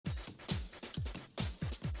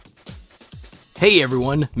Hey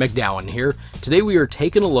everyone, MacDowin here. Today we are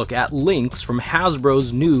taking a look at Lynx from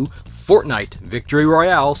Hasbro's new Fortnite Victory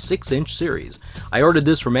Royale 6-inch series. I ordered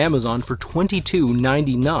this from Amazon for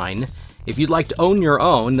 $22.99. If you'd like to own your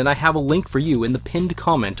own, then I have a link for you in the pinned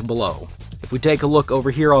comment below. If we take a look over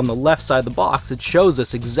here on the left side of the box, it shows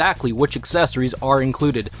us exactly which accessories are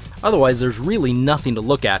included. Otherwise, there's really nothing to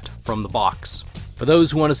look at from the box. For those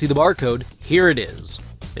who want to see the barcode, here it is.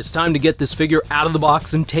 It's time to get this figure out of the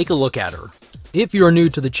box and take a look at her. If you're new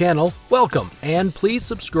to the channel, welcome, and please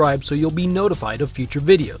subscribe so you'll be notified of future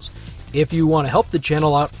videos. If you want to help the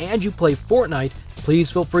channel out and you play Fortnite, please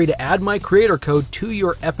feel free to add my creator code to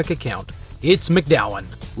your Epic account. It's MacDowin.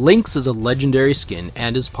 Lynx is a legendary skin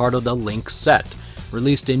and is part of the Lynx set.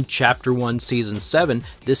 Released in Chapter 1 Season 7,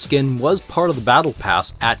 this skin was part of the Battle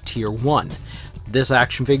Pass at Tier 1. This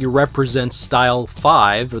action figure represents Style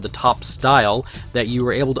 5, or the top style, that you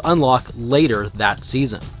were able to unlock later that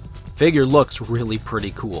season. Figure looks really pretty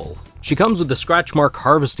cool. She comes with the Scratchmark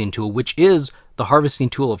harvesting tool, which is the harvesting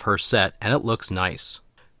tool of her set, and it looks nice.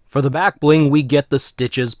 For the back bling, we get the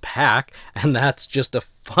Stitches pack, and that's just a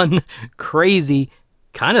fun, crazy,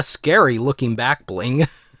 kind of scary looking back bling.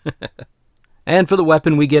 And for the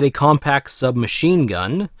weapon, we get a Compact Submachine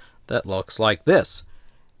Gun that looks like this.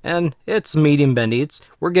 And it's medium bendy.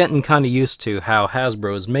 We're getting kind of used to how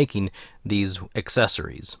Hasbro is making these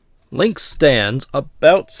accessories. Lynx stands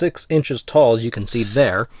about 6 inches tall, as you can see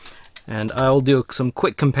there, and I'll do some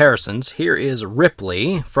quick comparisons. Here is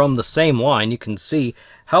Ripley from the same line. You can see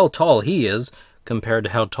how tall he is compared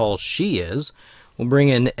to how tall she is. We'll bring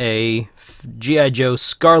in a G.I. Joe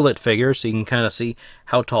Scarlet figure so you can kind of see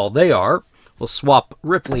how tall they are. We'll swap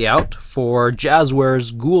Ripley out for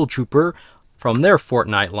Jazzware's Ghoul Trooper from their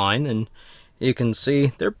Fortnite line, and you can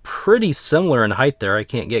see they're pretty similar in height there. I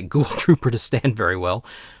can't get Ghoul Trooper to stand very well.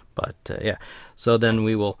 But yeah, so then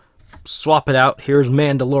we will swap it out. Here's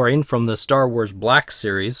Mandalorian from the Star Wars Black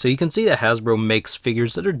series. So you can see that Hasbro makes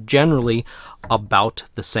figures that are generally about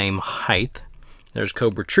the same height. There's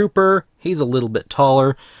Cobra Trooper. He's a little bit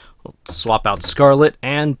taller. We'll swap out Scarlet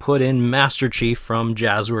and put in Master Chief from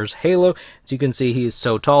Jazzware's Halo. As you can see, he is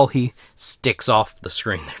so tall, he sticks off the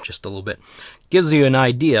screen there just a little bit. Gives you an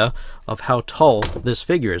idea of how tall this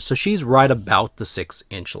figure is. So she's right about the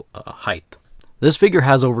 6-inch height. This figure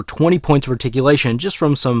has over 20 points of articulation. Just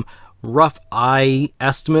from some rough eye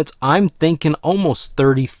estimates, I'm thinking almost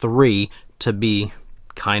 33 to be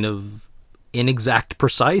kind of inexact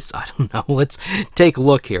precise. I don't know. Let's take a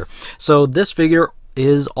look here. So this figure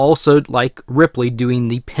is also like Ripley doing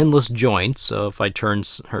the pinless joints. So if I turn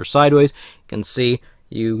her sideways, you can see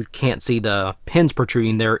you can't see the pins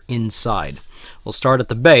protruding there inside. We'll start at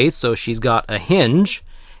the base. So she's got a hinge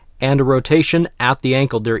and a rotation at the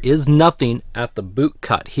ankle. There is nothing at the boot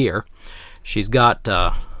cut here. She's got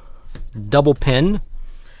double pin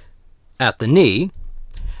at the knee.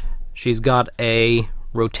 She's got a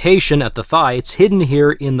rotation at the thigh. It's hidden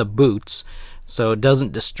here in the boots, so it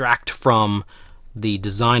doesn't distract from the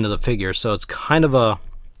design of the figure. So it's kind of a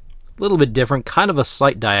little bit different, kind of a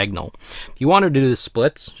slight diagonal. If you want her to do the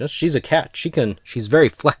splits, she's a cat. She's very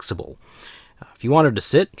flexible. If you want her to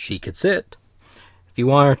sit, she could sit. If you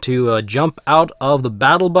want her to jump out of the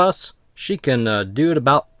battle bus, she can do it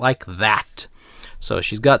about like that. So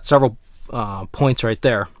she's got several points right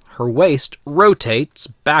there. Her waist rotates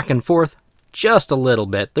back and forth just a little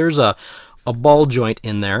bit. There's a ball joint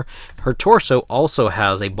in there. Her torso also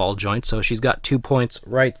has a ball joint, so she's got 2 points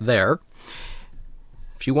right there.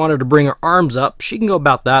 If you want her to bring her arms up, she can go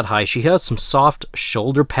about that high. She has some soft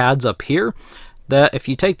shoulder pads up here that if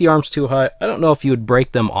you take the arms too high, I don't know if you would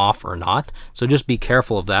break them off or not, so just be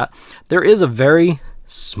careful of that. There is a very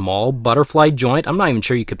small butterfly joint. I'm not even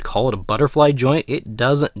sure you could call it a butterfly joint. It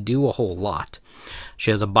doesn't do a whole lot.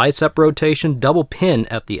 She has a bicep rotation, double pin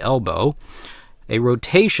at the elbow, a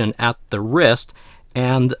rotation at the wrist,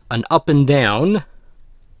 and an up and down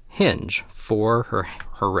hinge for her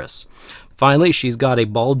wrists. Finally, she's got a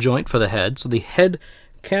ball joint for the head, so the head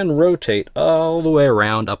can rotate all the way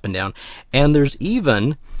around, up and down. And there's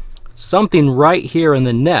even something right here in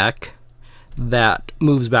the neck that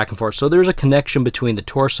moves back and forth. So there's a connection between the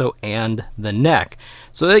torso and the neck.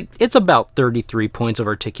 So it's about 33 points of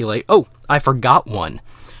articulate. Oh, I forgot one.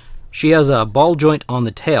 She has a ball joint on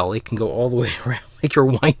the tail. It can go all the way around, like you're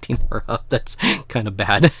winding her up. That's kind of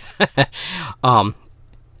bad. But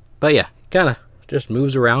yeah, kind of just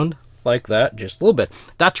moves around like that, just a little bit.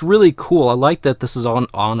 That's really cool. I like that this is on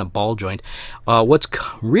a ball joint. What's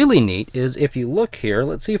really neat is if you look here,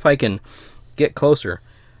 let's see if I can get closer.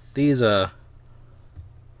 These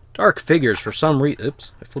dark figures for some reason,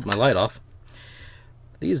 oops, I flipped my light off.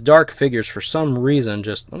 These dark figures for some reason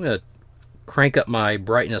just, I'm going to crank up my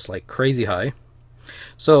brightness like crazy high.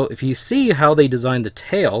 So if you see how they designed the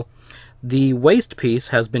tail, the waist piece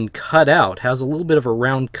has been cut out, has a little bit of a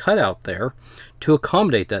round cutout there to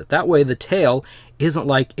accommodate that. That way the tail isn't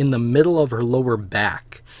like in the middle of her lower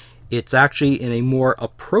back. It's actually in a more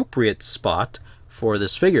appropriate spot for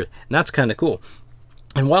this figure, and that's kind of cool.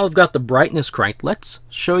 And while I've got the brightness cranked, let's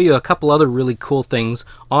show you a couple other really cool things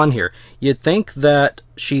on here. You'd think that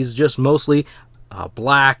she's just mostly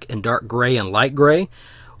black and dark gray and light gray.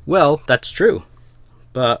 Well, that's true.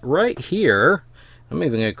 But right here, I'm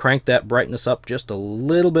even going to crank that brightness up just a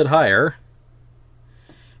little bit higher.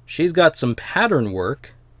 She's got some pattern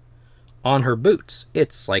work on her boots.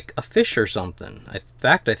 It's like a fish or something. In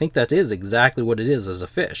fact, I think that is exactly what it is, as a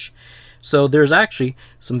fish. So there's actually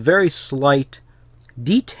some very slight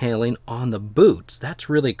detailing on the boots. That's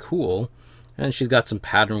really cool. And she's got some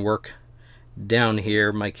pattern work down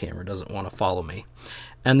here. My camera doesn't want to follow me.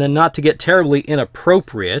 And then, not to get terribly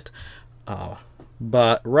inappropriate,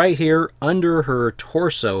 but right here under her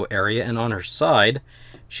torso area and on her side,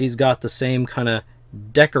 she's got the same kind of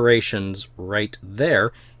decorations right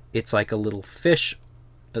there. It's like a little fish,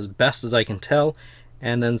 as best as I can tell,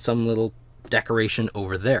 and then some little decoration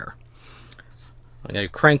over there. I'm going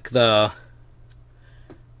to crank the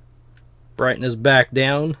brightness back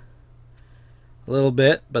down a little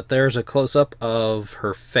bit, but there's a close-up of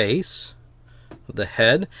her face, the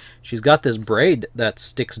head. She's got this braid that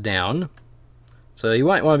sticks down, so you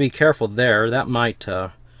might want to be careful there. That might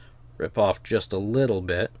rip off just a little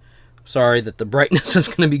bit. Sorry that the brightness is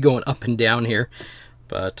going to be going up and down here,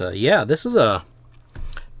 but yeah, this is the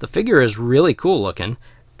figure is really cool looking.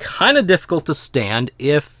 Kind of difficult to stand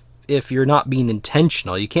if you're not being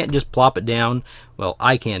intentional. You can't just plop it down. Well,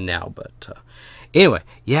 I can now, but anyway,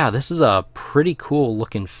 yeah, this is a pretty cool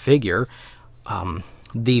looking figure.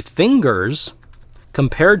 The fingers,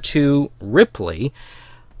 compared to Ripley,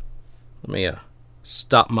 let me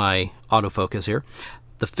stop my autofocus here.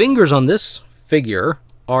 The fingers on this figure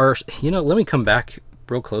are, let me come back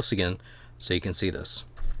real close again so you can see this.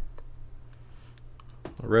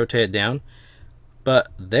 I'll rotate it down,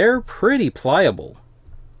 but they're pretty pliable.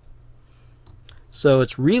 So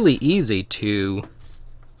it's really easy to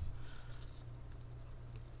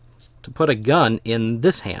put a gun in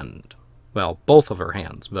this hand. Well, both of her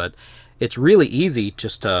hands, but it's really easy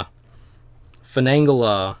just to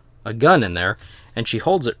finagle a gun in there, and she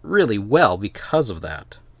holds it really well because of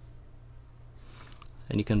that.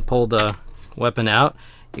 And you can pull the weapon out.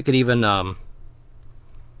 You could even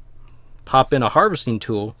pop in a harvesting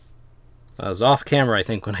tool. I was off camera, I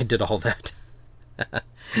think, when I did all that.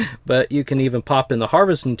 But you can even pop in the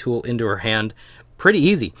harvesting tool into her hand pretty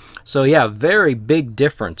easy. So yeah, very big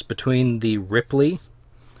difference between the Ripley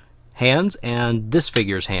hands and this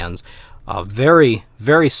figure's hands. Very,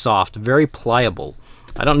 very soft, very pliable.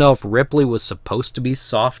 I don't know if Ripley was supposed to be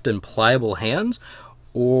soft and pliable hands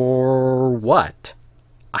or what.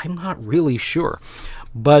 I'm not really sure.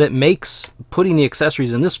 But it makes putting the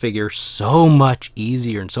accessories in this figure so much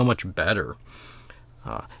easier and so much better.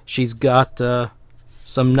 She's got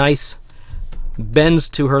some nice bends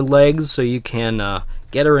to her legs, so you can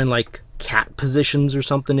get her in like cat positions or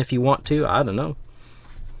something if you want to. I don't know.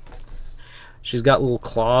 She's got little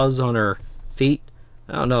claws on her feet.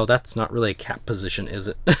 I don't know, that's not really a cat position, is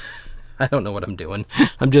it? I don't know what I'm doing.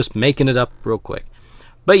 I'm just making it up real quick.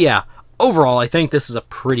 But yeah, overall, I think this is a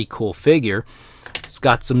pretty cool figure. It's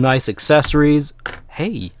got some nice accessories.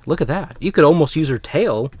 Hey, look at that. You could almost use her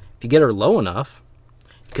tail if you get her low enough.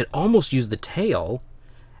 You could almost use the tail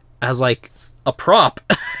as like a prop.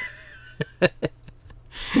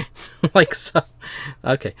 Like so.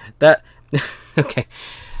 Okay, okay.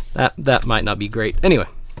 That might not be great. Anyway,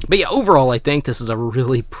 but yeah, overall I think this is a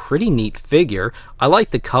really pretty neat figure. I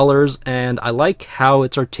like the colors and I like how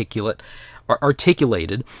it's articulated.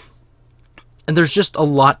 And there's just a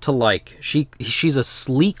lot to like. She's a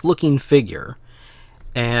sleek looking figure,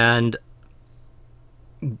 and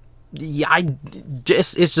yeah,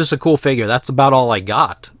 it's just a cool figure. That's about all I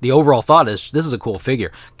got. The overall thought is this is a cool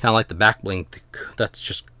figure. Kind of like the back bling. That's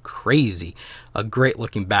just crazy. A great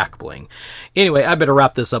looking back bling. Anyway, I better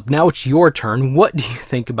wrap this up. Now it's your turn. What do you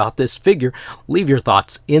think about this figure? Leave your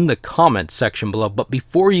thoughts in the comments section below. But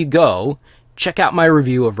before you go, check out my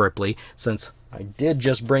review of Ripley, since I did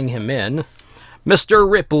just bring him in. Mr.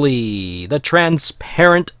 Ripley, the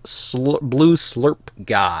transparent blue slurp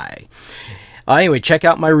guy. Anyway, check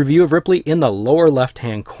out my review of Ripley in the lower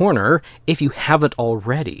left-hand corner if you haven't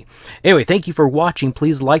already. Anyway, thank you for watching.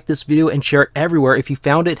 Please like this video and share it everywhere if you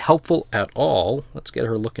found it helpful at all. Let's get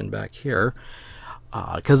her looking back here,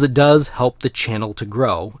 because it does help the channel to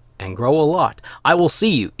grow. and grow a lot. I will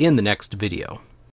see you in the next video.